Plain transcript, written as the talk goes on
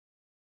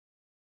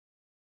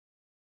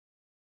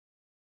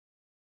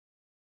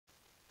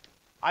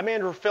I'm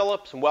Andrew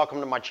Phillips and welcome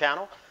to my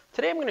channel.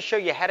 Today I'm going to show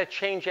you how to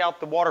change out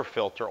the water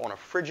filter on a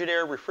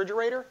Frigidaire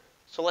refrigerator.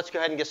 So let's go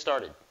ahead and get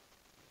started.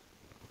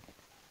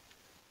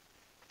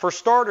 For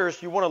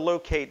starters, you want to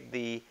locate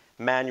the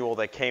manual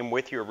that came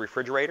with your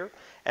refrigerator,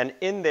 and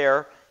in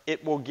there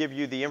it will give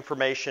you the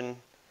information.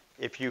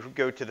 If you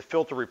go to the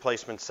filter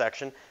replacement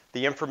section,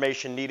 the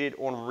information needed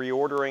on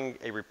reordering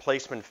a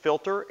replacement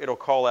filter. It'll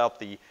call out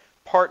the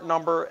part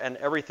number and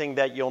everything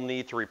that you'll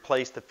need to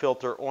replace the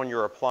filter on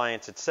your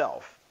appliance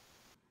itself.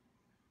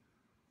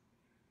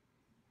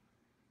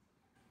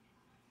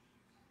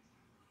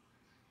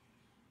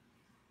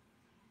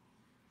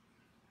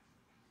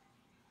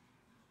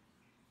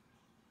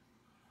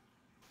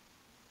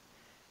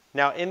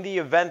 Now, in the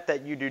event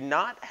that you do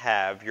not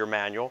have your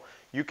manual,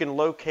 you can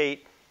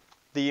locate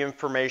the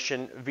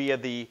information via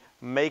the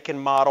make and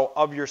model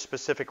of your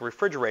specific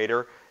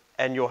refrigerator,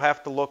 and you'll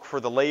have to look for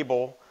the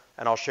label,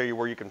 and I'll show you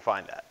where you can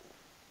find that.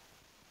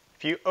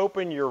 If you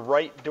open your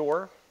right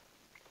door,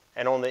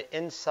 and on the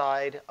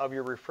inside of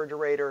your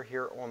refrigerator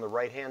here on the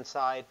right-hand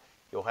side,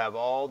 you'll have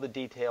all the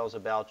details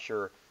about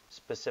your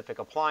specific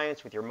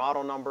appliance with your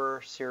model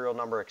number, serial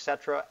number,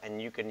 etc.,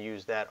 and you can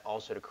use that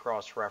also to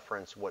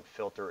cross-reference what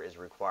filter is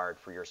required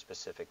for your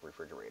specific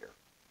refrigerator.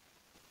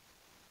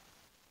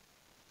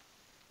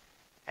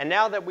 And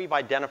now that we've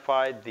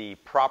identified the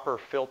proper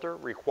filter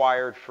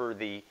required for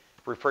the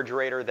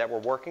refrigerator that we're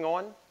working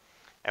on,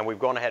 and we've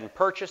gone ahead and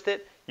purchased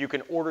it, you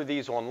can order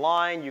these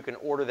online. You can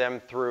order them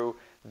through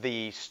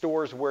the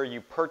stores where you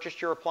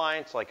purchased your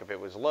appliance, like if it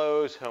was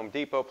Lowe's, Home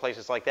Depot,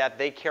 places like that.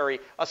 They carry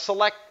a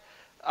select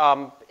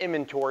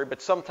inventory,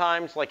 but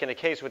sometimes, like in a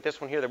case with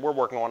this one here that we're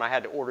working on, I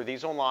had to order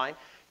these online.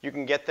 You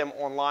can get them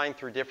online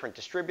through different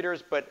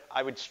distributors, but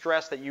I would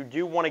stress that you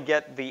do want to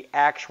get the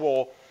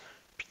actual,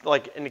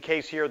 like in the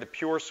case here, the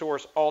Pure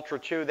Source Ultra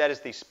 2, that is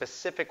the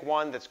specific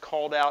one that's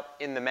called out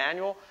in the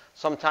manual.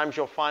 Sometimes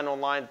you'll find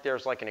online that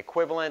there's like an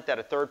equivalent that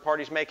a third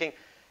party's making.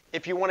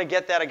 If you want to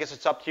get that, I guess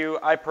it's up to you.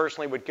 I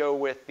personally would go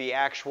with the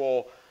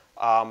actual,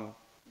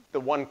 the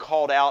one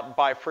called out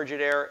by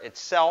Frigidaire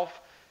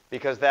itself,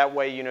 because that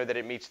way you know that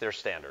it meets their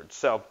standards.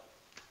 So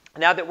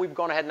now that we've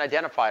gone ahead and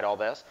identified all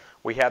this,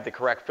 we have the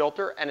correct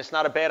filter, and it's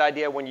not a bad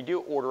idea when you do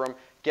order them,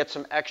 get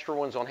some extra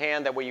ones on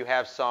hand. That way you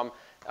have some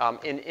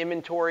in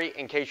inventory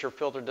in case your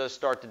filter does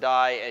start to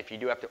die. If you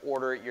do have to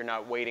order it, you're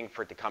not waiting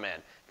for it to come in,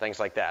 things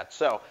like that.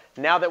 So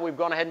now that we've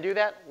gone ahead and do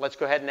that, let's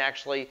go ahead and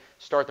actually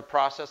start the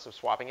process of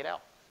swapping it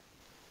out.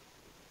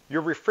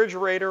 Your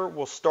refrigerator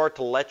will start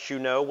to let you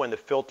know when the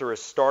filter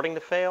is starting to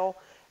fail,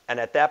 and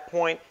at that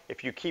point,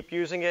 if you keep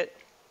using it,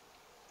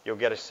 you'll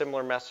get a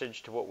similar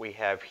message to what we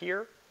have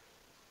here.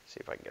 See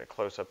if I can get a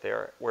close-up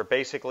there, where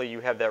basically you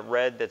have that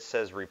red that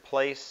says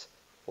replace,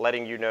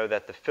 letting you know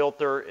that the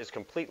filter is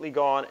completely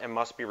gone and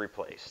must be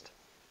replaced.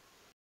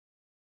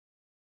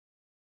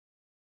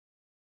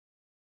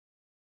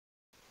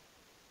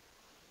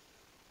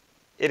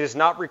 It is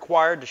not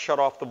required to shut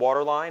off the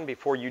water line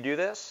before you do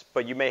this,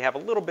 but you may have a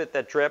little bit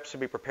that drips, so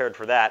be prepared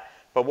for that.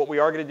 But what we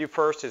are going to do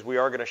first is we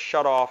are going to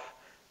shut off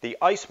the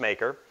ice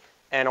maker.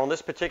 And on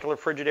this particular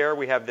Frigidaire,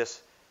 we have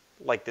this,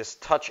 like this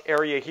touch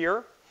area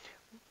here.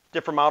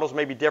 Different models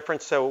may be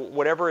different, so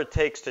whatever it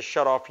takes to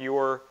shut off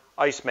your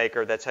ice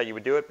maker, that's how you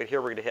would do it. But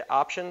here we're going to hit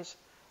options.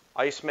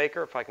 Ice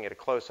maker, if I can get a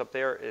close up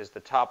there, is the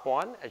top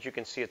one. As you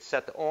can see, it's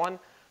set to on.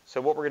 So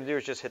what we're going to do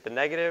is just hit the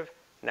negative.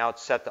 Now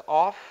it's set to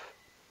off.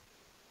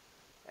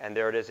 And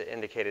there it is. It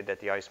indicated that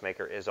the ice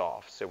maker is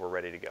off. So we're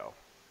ready to go.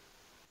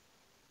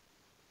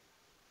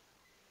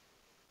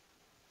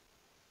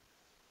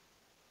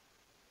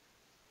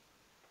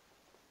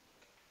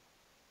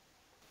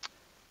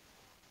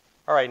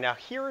 All right, now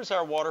here is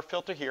our water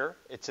filter here.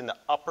 It's in the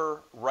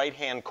upper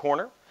right-hand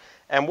corner.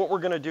 And what we're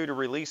going to do to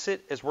release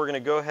it is we're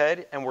going to go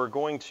ahead and we're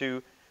going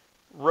to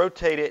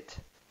rotate it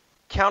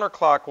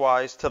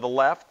counterclockwise to the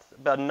left,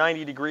 about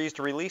 90 degrees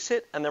to release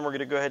it, and then we're going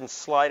to go ahead and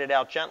slide it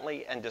out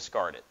gently and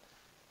discard it.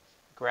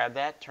 Grab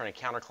that, turn it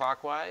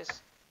counterclockwise,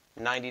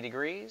 90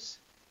 degrees,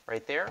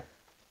 right there.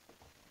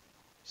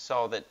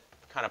 Saw that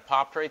kind of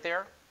popped right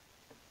there.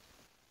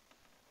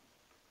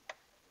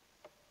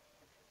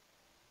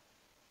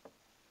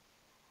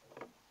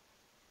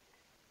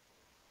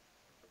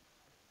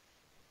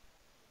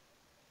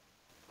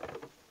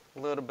 A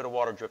little bit of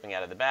water dripping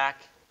out of the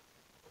back,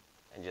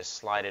 and just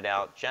slide it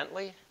out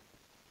gently,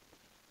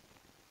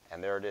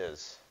 and there it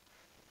is.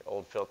 The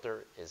old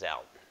filter is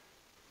out.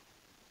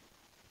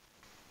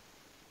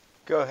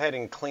 Go ahead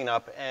and clean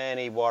up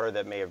any water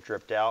that may have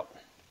dripped out.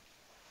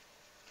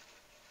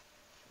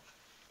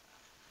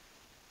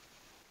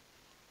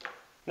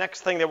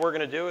 Next thing that we're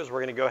going to do is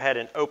we're going to go ahead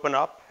and open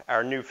up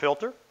our new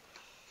filter.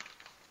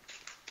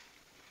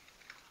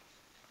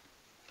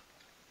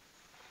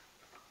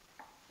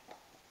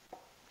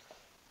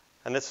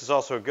 And this is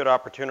also a good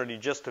opportunity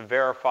just to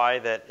verify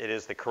that it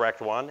is the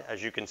correct one.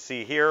 As you can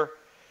see here,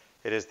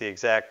 it is the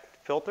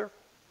exact filter.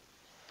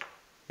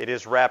 It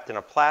is wrapped in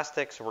a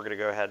plastic, so we're going to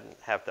go ahead and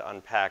have to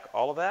unpack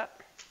all of that.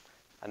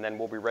 And then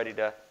we'll be ready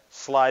to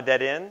slide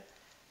that in.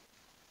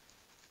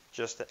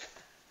 Just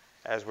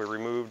as we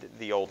removed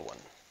the old one.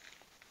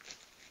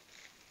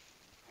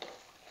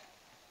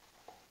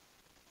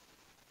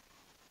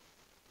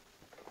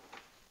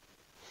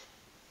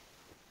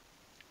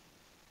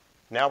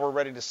 Now we're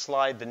ready to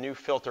slide the new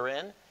filter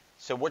in.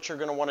 So what you're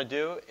going to want to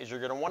do is you're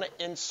going to want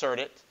to insert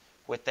it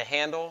with the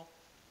handle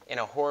in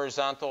a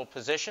horizontal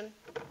position.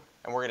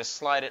 And we're going to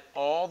slide it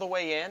all the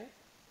way in.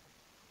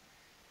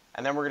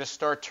 And then we're going to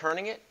start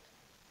turning it,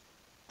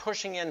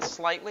 pushing in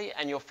slightly,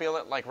 and you'll feel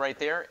it like right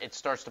there. It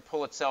starts to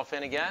pull itself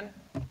in again.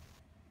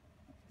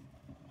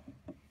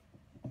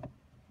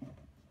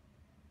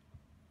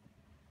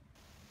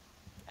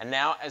 And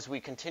now as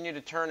we continue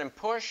to turn and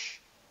push,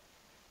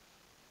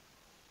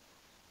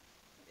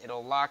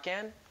 it'll lock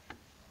in.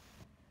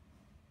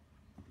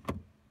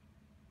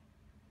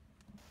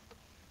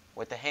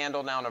 With the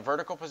handle now in a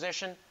vertical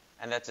position,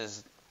 and that's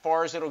as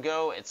far as it'll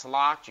go. It's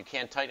locked. You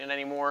can't tighten it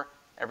anymore.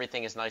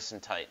 Everything is nice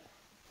and tight.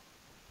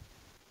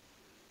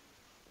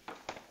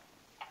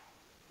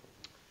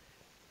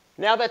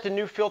 Now that the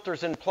new filter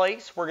is in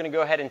place, we're going to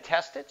go ahead and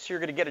test it. So you're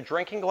going to get a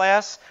drinking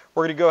glass.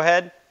 We're going to go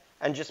ahead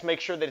and just make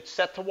sure that it's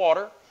set to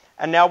water.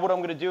 And now what I'm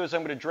going to do is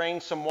I'm going to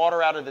drain some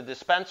water out of the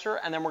dispenser,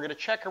 and then we're going to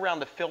check around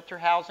the filter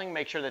housing,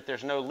 make sure that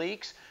there's no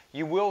leaks.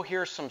 You will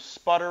hear some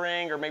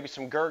sputtering or maybe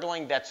some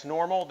gurgling. That's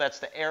normal. That's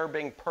the air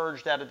being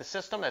purged out of the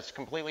system. That's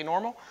completely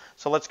normal.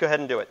 So let's go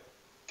ahead and do it.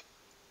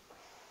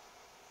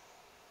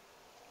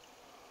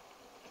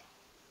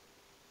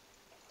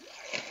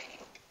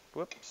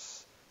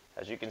 Whoops.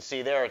 As you can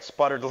see there, it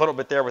sputtered a little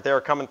bit there with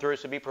air coming through,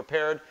 so be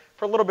prepared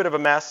for a little bit of a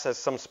mess. There's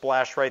some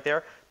splash right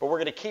there. But we're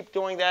going to keep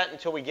doing that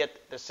until we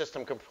get the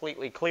system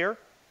completely clear.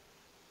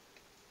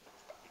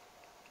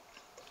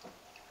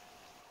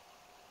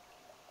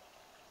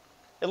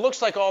 It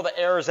looks like all the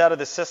air is out of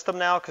the system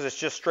now because it's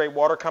just straight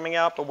water coming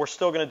out, but we're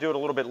still going to do it a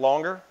little bit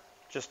longer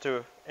just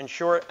to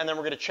ensure it. And then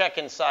we're going to check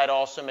inside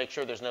also, make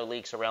sure there's no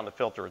leaks around the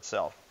filter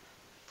itself.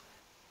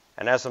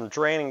 And as I'm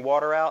draining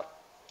water out,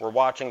 we're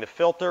watching the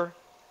filter.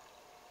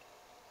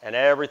 And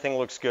everything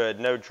looks good.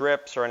 No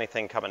drips or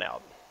anything coming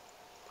out.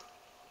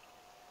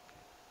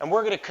 And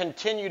we're going to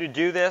continue to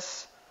do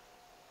this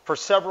for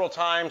several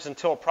times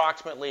until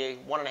approximately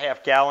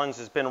 1.5 gallons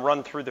has been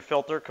run through the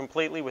filter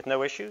completely with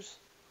no issues.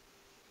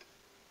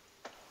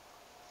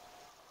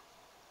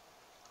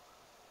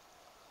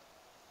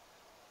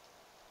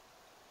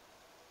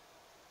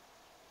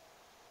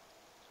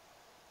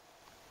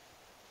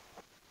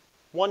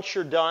 Once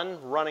you're done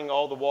running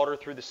all the water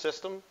through the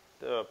system,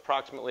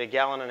 approximately 1.5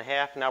 gallons,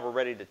 now we're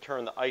ready to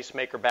turn the ice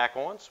maker back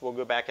on. So we'll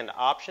go back into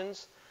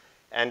options.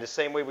 And the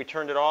same way we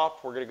turned it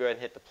off, we're going to go ahead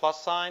and hit the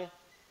plus sign.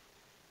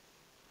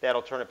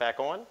 That'll turn it back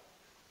on.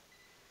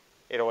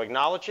 It'll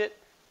acknowledge it,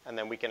 and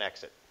then we can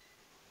exit.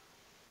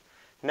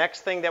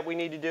 Next thing that we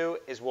need to do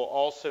is we'll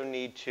also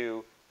need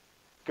to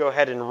go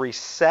ahead and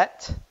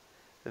reset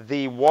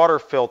the water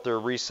filter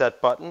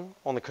reset button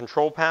on the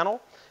control panel.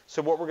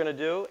 So what we're going to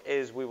do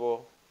is we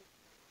will,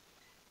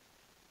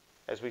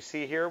 as we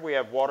see here, we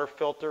have water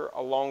filter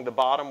along the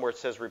bottom where it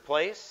says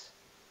replace.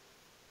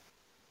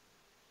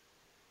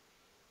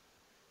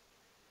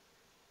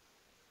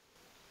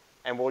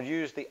 And we'll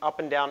use the up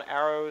and down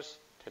arrows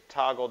to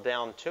toggle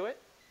down to it.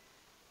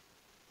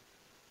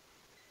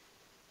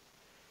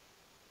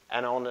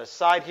 And on the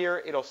side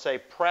here, it'll say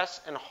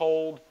press and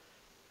hold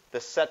the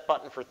set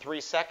button for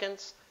 3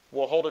 seconds.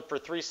 We'll hold it for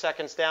 3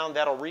 seconds down.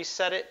 That'll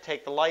reset it,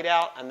 take the light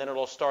out, and then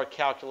it'll start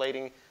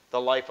calculating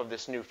the life of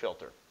this new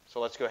filter.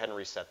 So let's go ahead and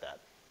reset that.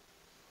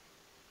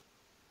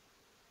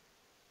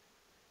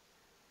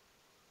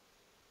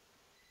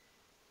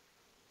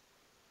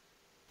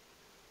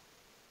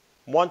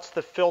 Once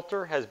the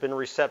filter has been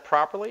reset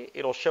properly,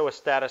 it'll show a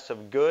status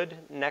of good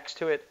next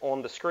to it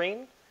on the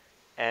screen,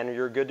 and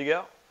you're good to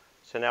go.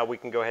 So now we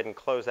can go ahead and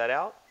close that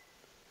out,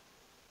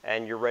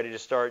 and you're ready to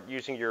start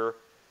using your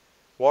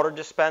water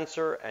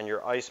dispenser and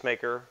your ice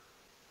maker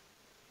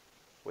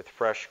with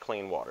fresh,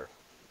 clean water.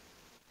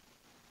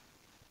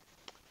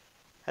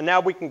 And now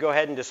we can go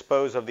ahead and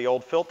dispose of the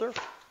old filter.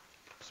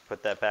 Just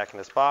put that back in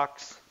this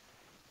box.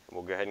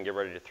 We'll go ahead and get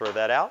ready to throw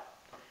that out.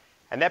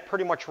 And that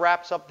pretty much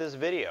wraps up this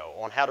video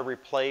on how to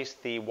replace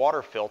the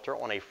water filter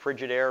on a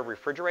Frigidaire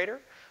refrigerator.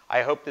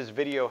 I hope this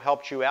video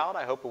helped you out.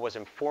 I hope it was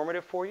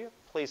informative for you.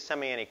 Please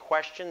send me any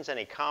questions,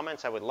 any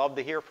comments. I would love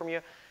to hear from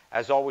you.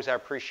 As always, I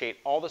appreciate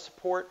all the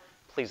support.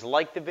 Please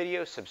like the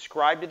video,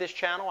 subscribe to this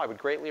channel. I would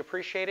greatly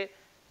appreciate it.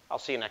 I'll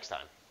see you next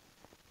time.